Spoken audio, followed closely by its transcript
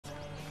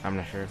I'm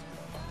not sure.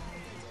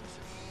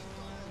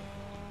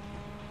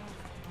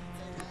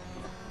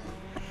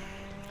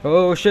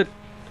 Oh shit!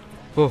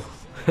 Oh.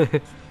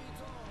 Wait,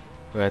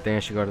 I think I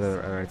should go to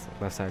the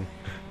left side.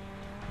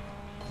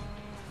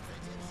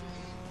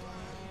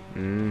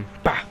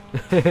 Bah!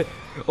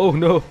 Oh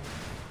no!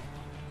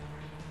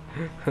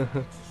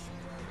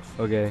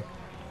 Okay.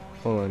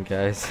 Hold on,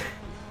 guys.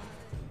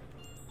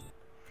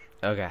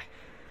 Okay.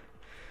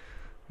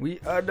 We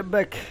are the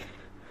back.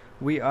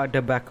 We are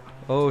the back.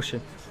 Oh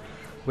shit.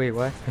 Wait,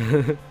 what?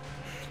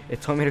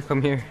 It told me to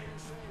come here.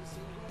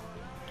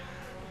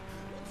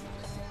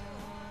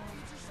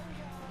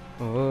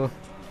 Oh.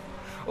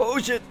 Oh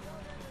shit!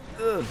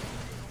 Ugh.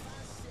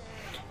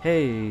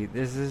 Hey,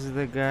 this is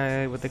the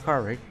guy with the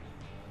car, right?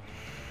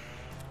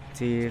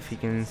 See if he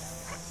can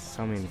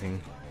sell me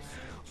anything.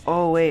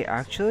 Oh wait,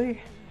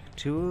 actually?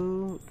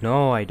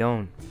 No, I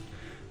don't.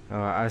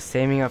 I was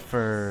saving up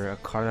for a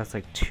car that's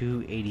like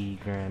 280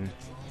 grand.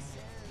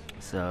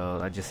 So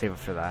I just save up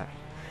for that.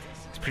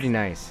 It's pretty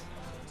nice.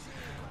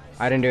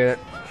 I didn't do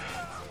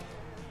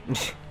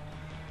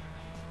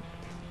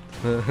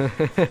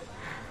that.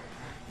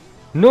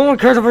 No one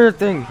cares about your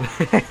thing.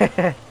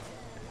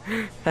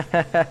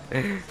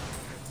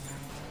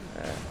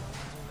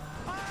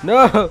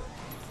 No!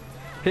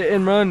 Hit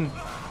and run.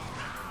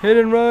 Hit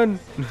and run.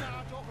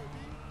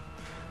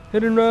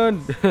 Hit and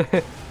run.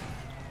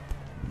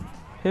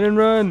 Hit and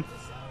run.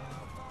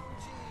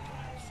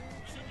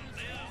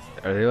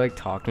 Are they like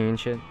talking and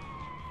shit?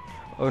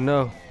 Oh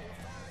no.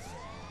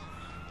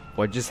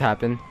 What just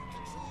happened?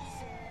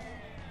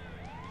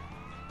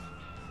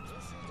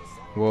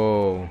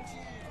 Whoa.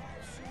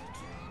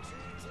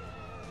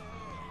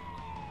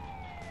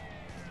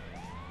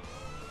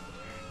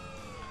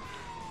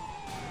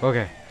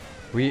 Okay.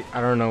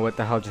 I don't know what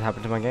the hell just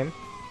happened to my game.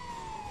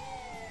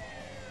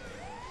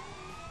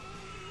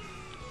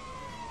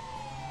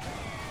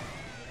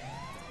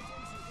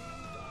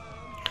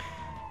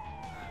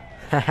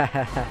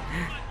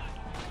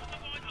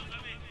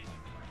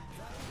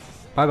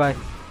 Bye bye.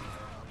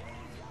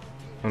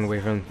 I'm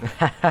away from.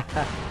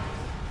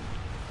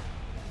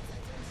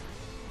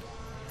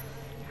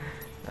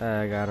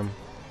 I got him.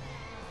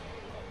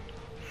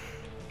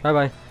 Bye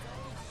bye.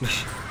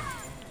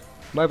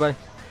 Bye bye.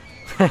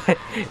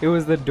 It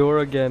was the door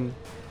again.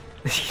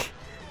 It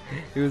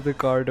was the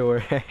car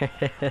door.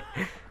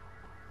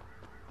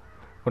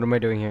 What am I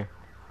doing here?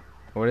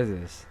 What is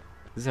this?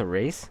 Is this a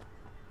race?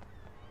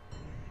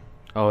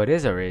 Oh, it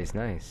is a race.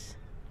 Nice.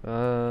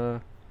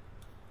 Low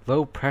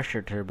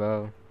pressure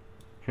turbo.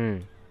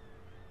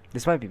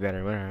 This might be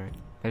better. Whatever.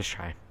 Let's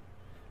try.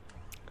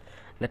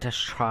 Let us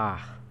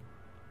try.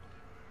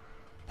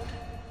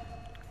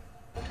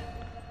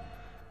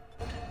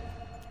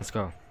 Let's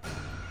go.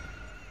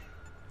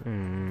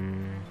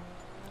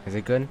 Is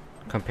it good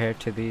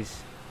compared to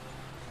these?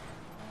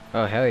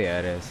 Oh hell yeah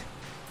it is.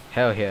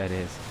 Hell yeah it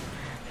is.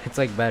 It's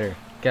like better.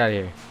 Get out of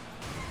here.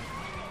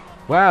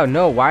 Wow,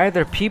 no, why are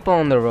there people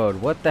on the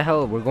road? What the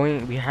hell?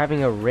 We're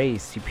having a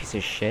race, you piece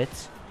of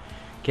shit.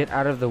 Get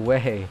out of the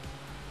way.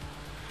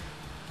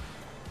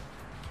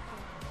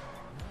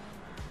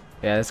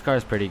 Yeah, this car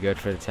is pretty good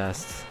for the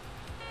tests.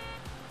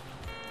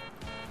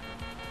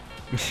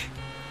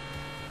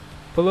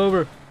 Pull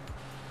over.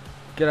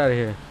 Get out of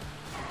here.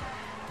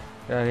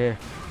 Get out of here.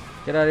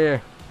 Get out of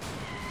here.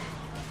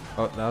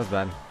 Oh, that was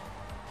bad.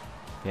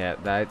 Yeah,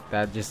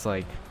 that just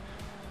like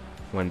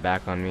went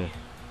back on me.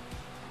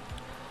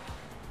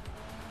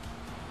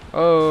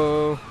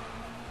 Oh.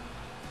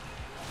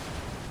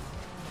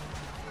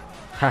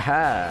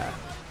 Haha.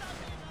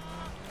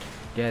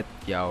 Get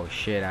yo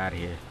shit out of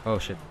here. Oh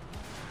shit.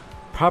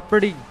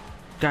 Property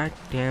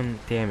goddamn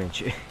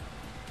damage.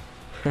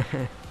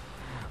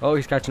 Oh,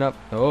 he's catching up.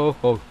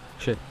 Oh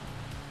shit.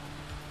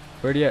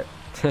 Where'd he at?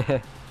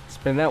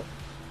 Spin out.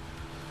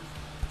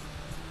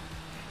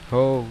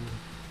 Oh,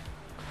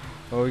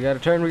 we gotta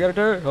turn.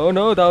 Oh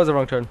no, that was the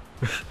wrong turn.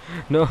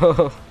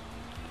 No.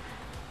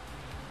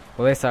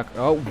 Well, they suck.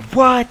 Oh,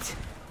 what?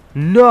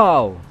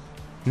 No.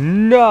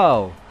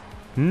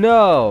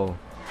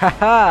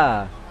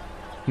 Haha.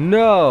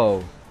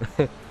 No.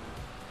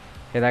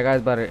 Hey, that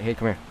guy's better. Hey,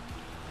 come here.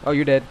 Oh,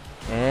 you did.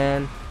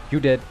 And you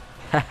did.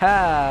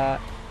 Haha.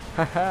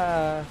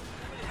 Ha.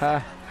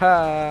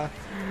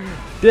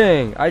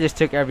 Dang, I just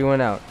took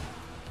everyone out.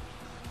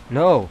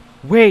 No.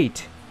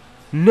 Wait.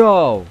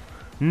 No.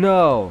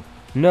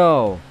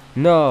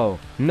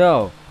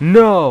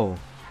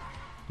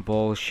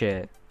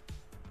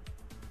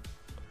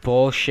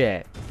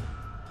 Bullshit.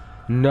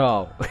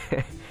 No.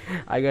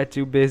 I got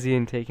too busy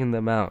in taking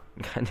them out.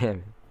 God damn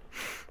it.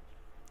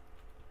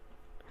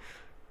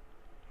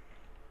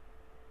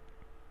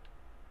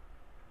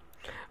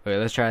 Okay,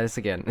 let's try this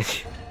again.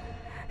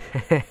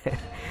 I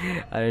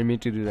didn't mean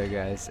to do that,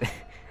 guys.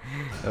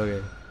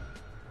 Okay.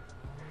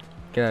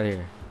 Get out of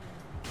here.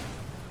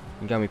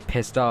 You got me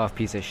pissed off,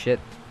 piece of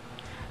shit.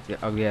 Your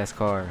ugly ass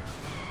car.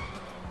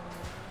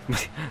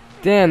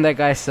 Damn, that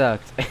guy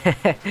sucked.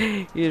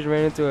 He just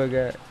ran into a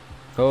guy.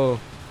 Oh.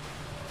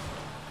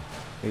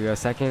 Here we go,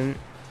 second.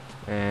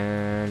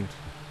 And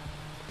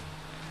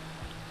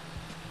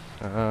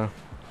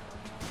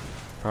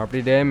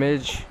Property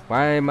damage.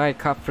 Why am I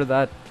caught for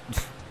that?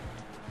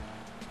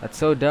 That's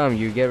so dumb.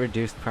 You get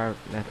reduced power.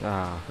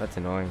 That's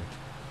annoying.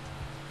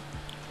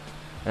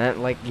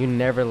 And like you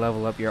never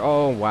level up your.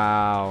 Oh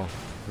wow,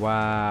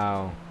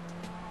 wow.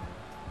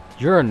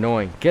 You're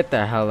annoying. Get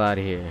the hell out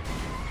of here.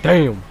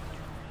 Damn.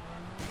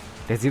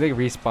 Does he like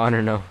respawn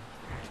or no?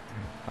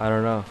 I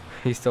don't know.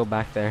 He's still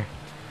back there.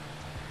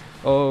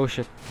 Oh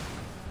shit.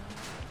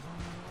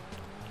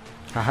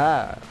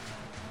 Haha.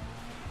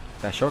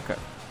 That shortcut.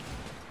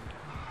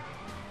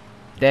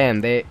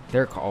 Damn, their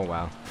car. Oh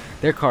wow,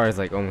 their car is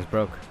like almost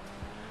broke.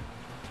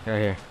 Right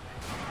here.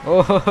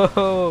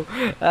 Oh,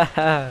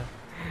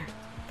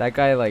 that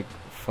guy like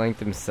flanked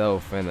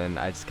himself, and then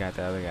I just got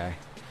the other guy.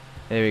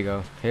 There we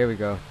go. Here we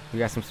go. We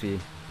got some speed.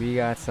 We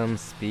got some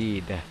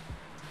speed.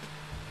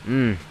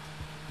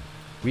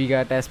 We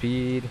got that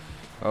speed.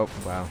 Oh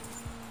wow.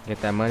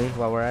 Get that money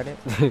while we're at it.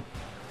 Here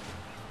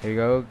we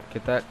go.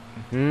 Get that.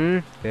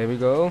 There we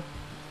go.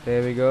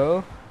 There we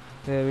go.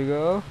 There we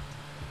go.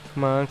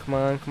 Come on, come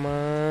on, come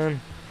on.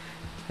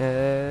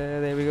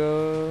 There we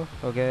go.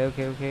 Okay,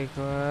 okay, okay.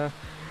 Come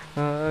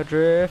on.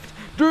 Drift.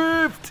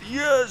 Drift!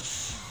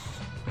 Yes!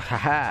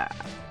 Haha.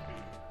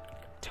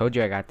 Told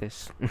you I got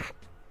this.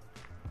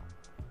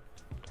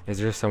 Is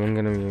there someone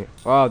gonna be.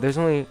 Oh, there's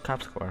only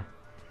cop score.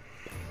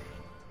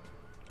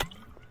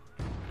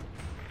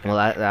 Well,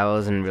 that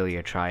wasn't really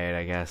a triad,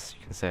 I guess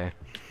you can say.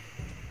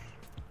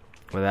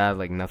 Well, that had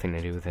like nothing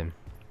to do with him.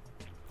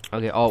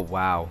 Okay, oh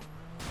wow.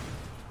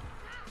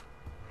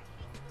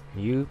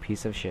 You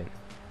piece of shit.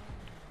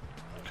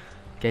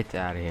 Get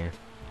out of here.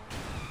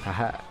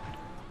 Haha.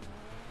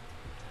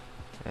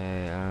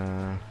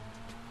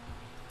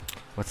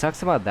 What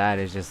sucks about that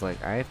is just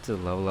like I have to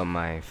level up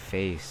my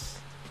face.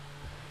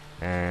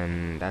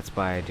 And that's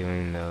by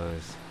doing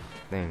those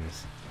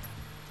things.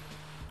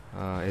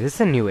 Is this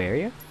a new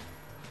area?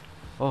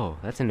 Oh,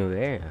 that's a new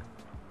area.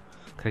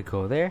 Could I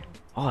go there?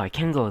 Oh, I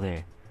can go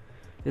there.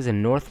 This is a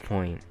North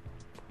Point.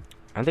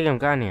 I don't think I've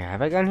gotten here.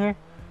 Have I gotten here?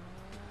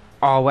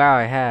 Oh, wow,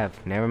 I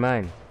have. Never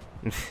mind.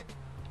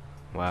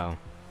 Wow.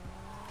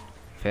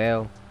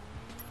 Fail.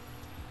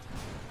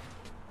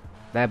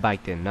 That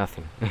bike did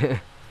nothing.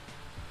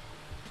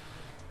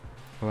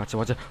 Watch it,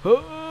 watch it.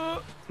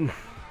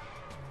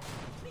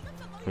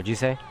 What'd you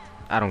say?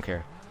 I don't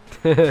care.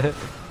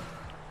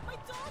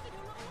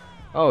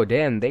 Oh,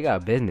 damn, they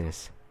got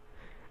business.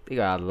 They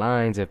got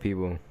lines of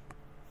people.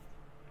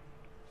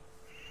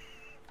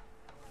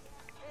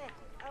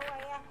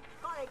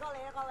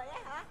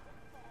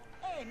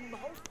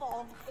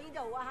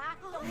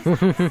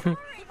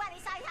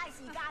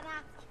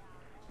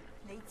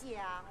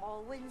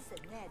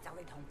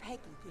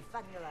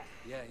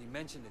 Yeah, he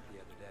mentioned it the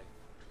other day.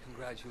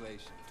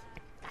 Congratulations.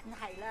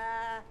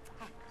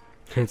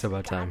 It's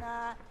about time.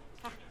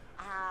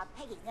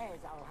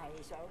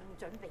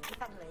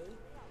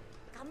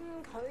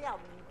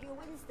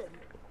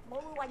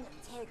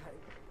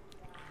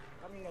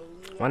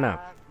 Why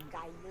not?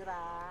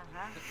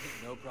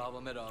 No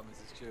problem at all,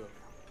 Mrs. Chu.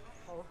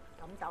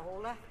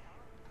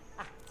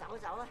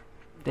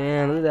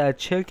 Damn, look at that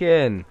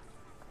chicken.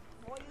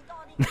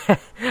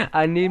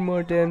 I need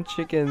more damn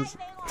chickens.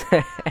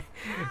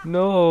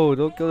 No,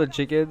 don't kill the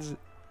chickens.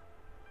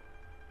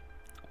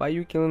 Why are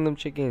you killing them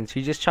chickens?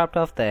 He just chopped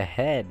off the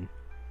head.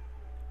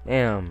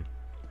 Damn.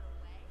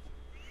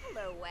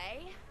 Hello,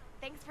 Wei.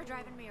 Thanks for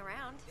driving me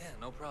around. Yeah,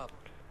 no problem.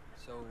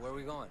 So, where are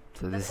we going?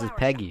 So this is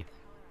Peggy.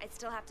 I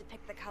still have to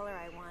pick the color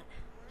I want.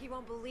 You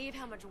won't believe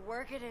how much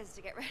work it is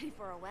to get ready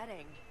for a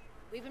wedding.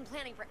 We've been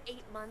planning for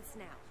 8 months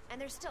now,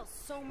 and there's still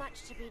so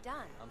much to be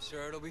done. I'm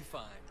sure it'll be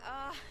fine.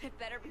 It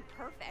better be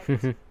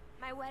perfect.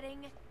 My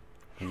wedding...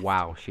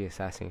 Wow, she is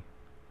sassy.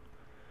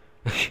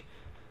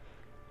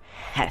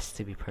 Has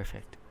to be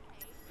perfect.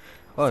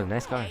 Oh, So,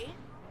 nice car. Wei,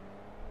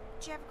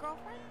 do you have a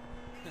girlfriend?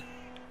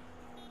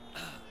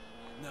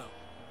 No.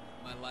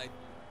 My life,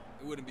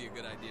 it wouldn't be a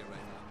good idea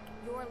right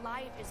now. Your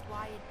life is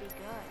why it'd be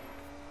good.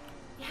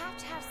 You have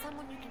to have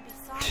someone you can be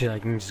soft Shit, I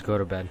can just go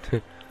to bed.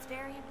 It's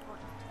very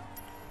important.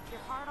 If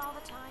you're hard all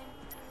the time,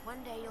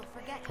 one day you'll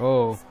forget how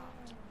Oh. to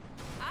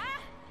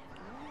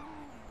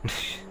be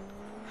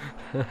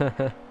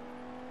soft.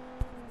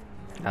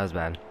 That was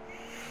bad.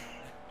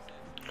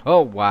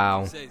 Oh,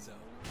 wow. Say so.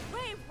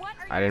 Wait, what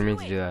are you I didn't mean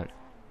to doing? do that.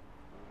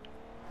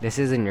 This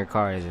isn't your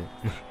car, is it?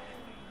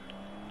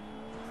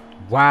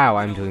 Wow,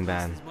 I'm doing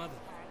bad. His mother.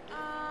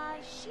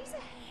 She's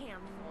a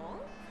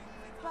handful,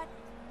 but,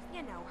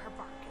 you know, her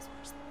bark is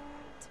worse than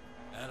that.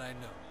 That I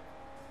know.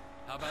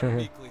 How about a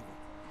week leaving?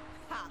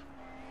 Ha!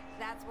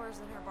 That's worse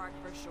than her bark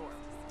for sure.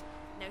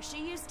 No,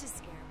 she used to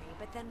scare me,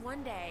 but then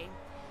one day,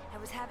 I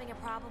was having a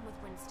problem with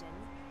Winston.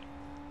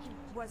 He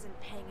wasn't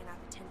paying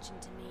enough attention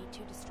to me,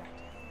 too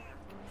distracted from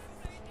work.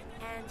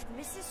 And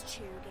Mrs.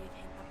 Chu gave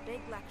him a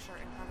big lecture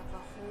in front of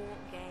the whole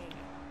gang.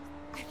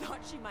 I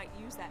thought she might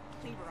use that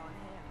cleaver on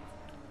him.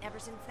 Ever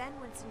since then,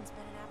 Winston's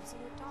been an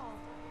absolute doll.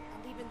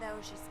 And even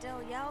though she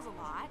still yells a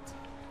lot,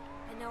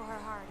 I know her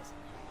heart is in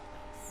the right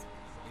place.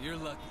 You're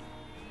lucky.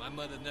 My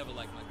mother never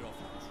liked my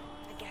girlfriends.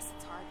 I guess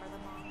it's hard for the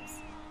moms.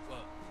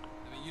 Well,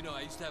 I mean, you know,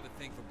 I used to have a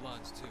thing for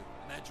blondes too,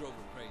 and that drove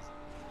her crazy.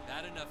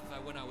 Not enough if I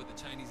went out with a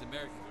Chinese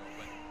American girl,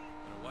 but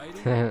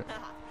a whitey?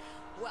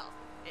 Well,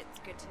 it's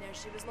good to know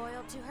she was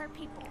loyal to her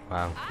people.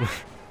 Wow.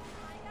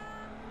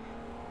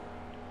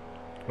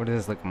 What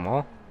is this, like a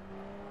mall?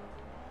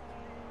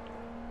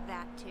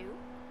 That too?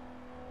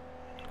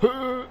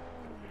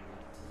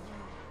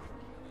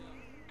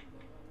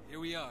 Here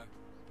we are.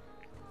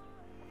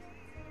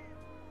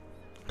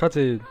 Cut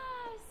it.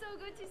 So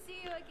good to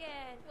see you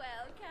again.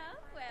 Welcome,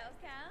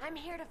 welcome. I'm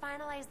here to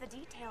finalize the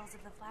details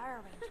of the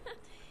flower arrangement.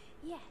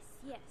 Yes,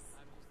 yes.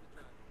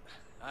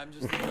 I'm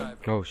just the driver.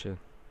 Oh shit.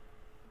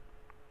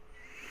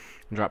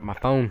 Drop my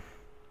phone.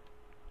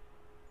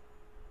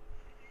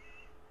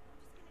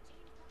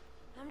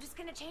 I'm just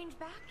gonna change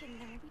back and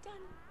then we'll be done.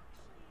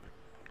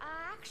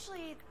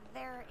 Actually,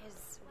 there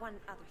is one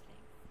other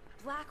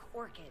thing. Black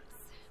orchids.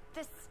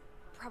 This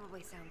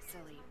probably sounds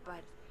silly,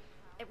 but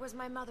it was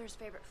my mother's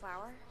favorite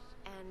flower,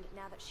 and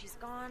now that she's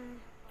gone,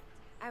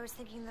 I was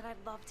thinking that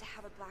I'd love to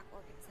have a black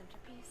orchid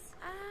centerpiece.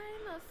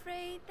 I'm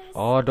afraid that's...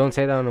 Oh, don't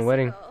say that on the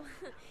wedding.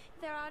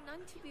 There are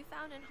none to be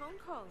found in Hong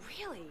Kong.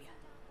 Really?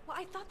 Well,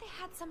 I thought they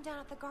had some down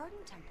at the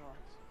Garden Temple.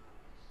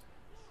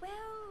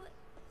 Well,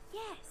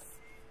 yes,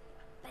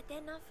 but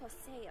they're not for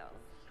sale.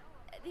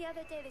 The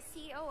other day, the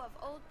CEO of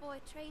Old Boy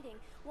Trading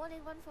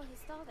wanted one for his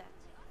daughter.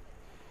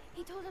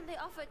 He told him they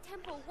offered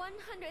Temple $100,000.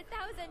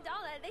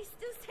 They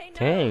still say no.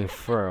 Dang,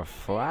 for a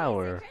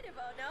flower.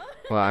 Incredible,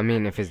 no? Well, I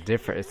mean, if it's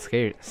different, it's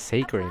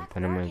sacred,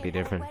 then it might be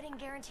different. Wedding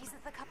guarantees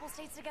that the couple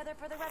stays together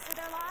for the rest of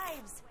their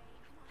lives.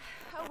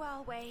 Oh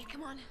well, Wei,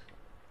 come on.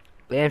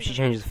 Damn, she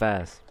changes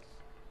fast.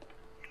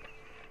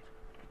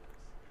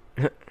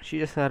 She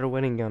just had her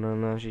wedding gown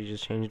on, now she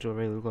just changed to her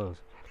regular clothes.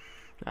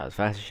 That was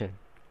fast as shit.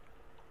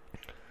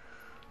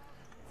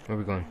 Where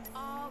we going?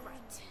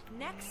 Alright,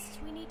 next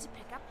we need to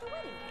pick up the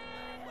wedding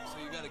cake. So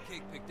you got a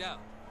cake picked out?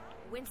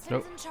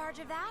 Winston's in charge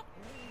of that.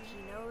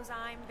 He knows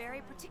I'm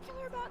very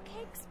particular about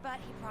cakes, but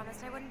he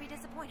promised I wouldn't be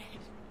disappointed.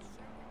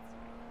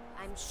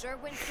 I'm sure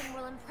Winston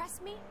will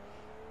impress me.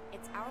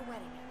 It's our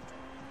wedding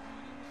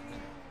night.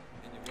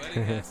 And your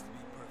wedding has to be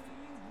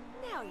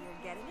perfect. Now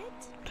you're getting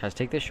it. Can I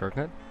take this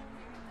shortcut?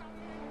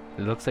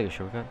 It looks like a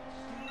shortcut.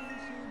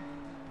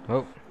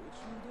 Oh.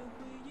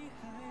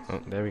 Oh,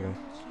 there we go.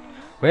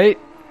 Wait!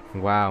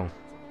 Wow.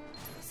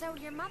 So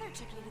your mother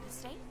took you to the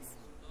States?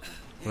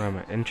 Where am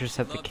I?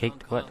 Intercept the cake.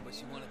 What?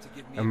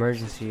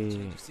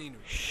 Emergency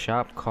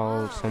shop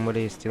called.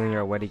 Somebody is stealing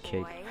our wedding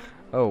cake.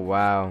 Oh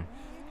wow.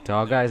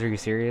 Dog guys, are you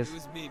serious? It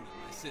was Mimi,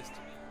 my sister.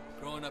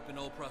 Growing up in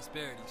old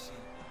prosperity,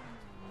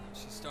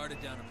 she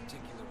started down a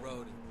particular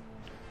road and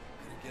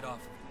couldn't get off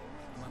of it.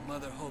 My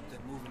mother hoped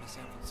that moving to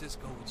San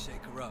Francisco would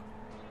shake her up.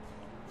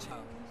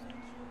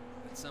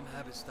 But some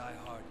habits die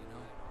hard, you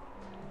know?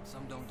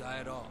 Some don't die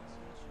at all.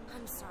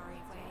 I'm sorry,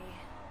 Wei.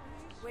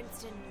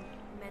 Winston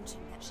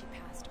mentioned that she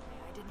passed away.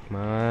 I didn't... Come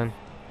on.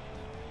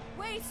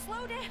 Wei,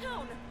 slow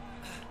down!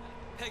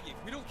 Peggy,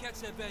 if we don't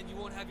catch that van, you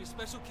won't have your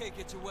special cake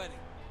at your wedding.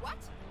 What?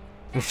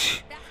 Go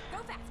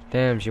fast.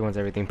 Damn, she wants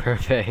everything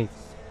perfect.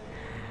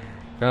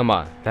 Come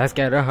on, let's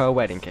get her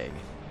wedding cake.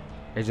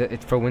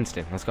 It's for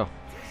Winston. Let's go.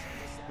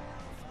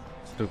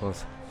 It's too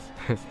close.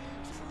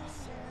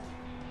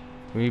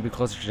 We need to be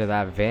closer to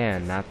that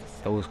van, not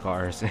those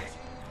cars.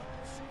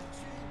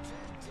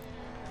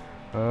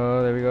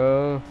 Oh, there we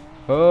go.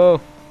 Oh,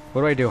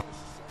 what do I do?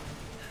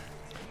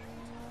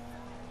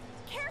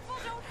 Careful,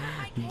 don't hurt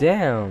my cake.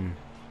 Damn.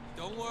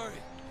 Don't worry.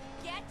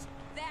 Get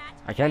that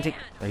I can't take.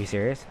 van. Are you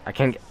serious? I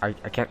can't. I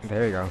can't.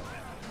 There you go.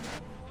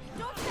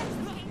 Don't touch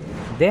the cake.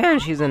 Damn,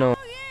 she's in a. You.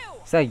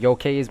 It's like your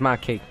cake is my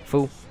cake,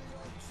 fool.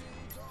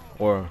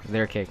 Or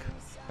their cake,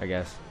 I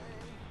guess.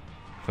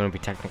 If we want to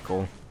be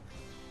technical.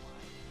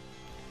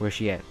 Where's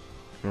she at?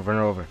 I'm gonna run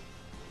her over.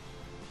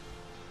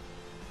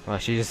 Oh,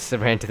 she just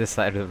ran to the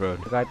side of the road.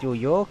 I got you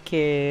your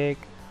cake.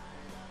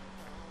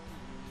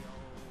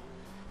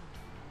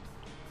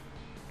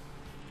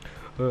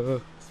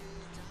 Oh,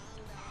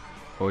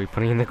 you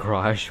putting it in the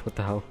garage? What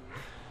the hell?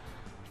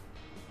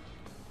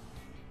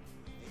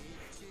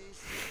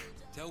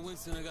 Tell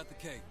Winston I got the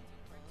cake.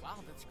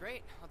 Wow, that's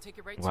great. I'll take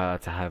it right to Wow,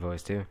 that's a high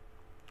voice too.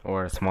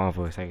 Or a small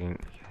voice, I can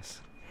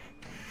guess.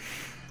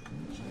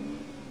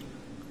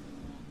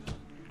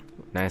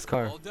 Nice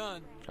car. All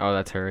done. Oh,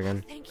 that's her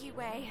again. Thank you,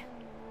 Wei.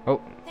 Oh,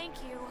 Thank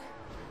you.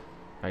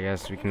 I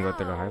guess we can go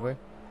through the highway.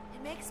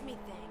 It makes me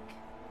think.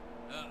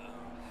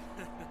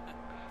 Uh-oh.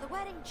 The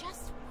wedding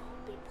just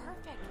won't be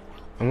perfect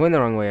without I'm going the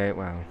wrong way.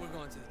 Wow. We're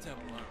going to the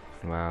temple,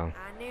 aren't we? Wow.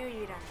 I knew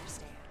you'd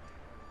understand.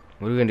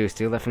 What are we gonna do?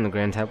 Steal that from the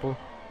Grand Temple?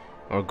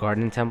 Or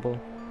Garden Temple?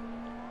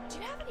 Do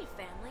you have any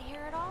family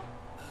here at all?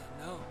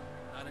 No,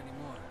 not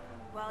anymore.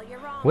 Well, you're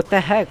wrong. What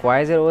the heck? Why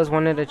is it always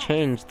wanted to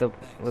change the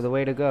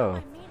way to I go?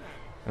 mean it.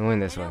 I'm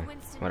going this I know way.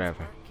 Winston's Whatever.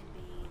 work can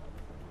be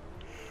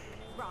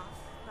rough,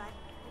 but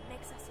it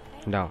makes us a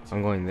family. No,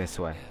 I'm going this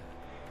way.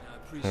 I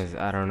appreciate Because it.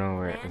 I don't know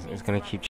where it's gonna keep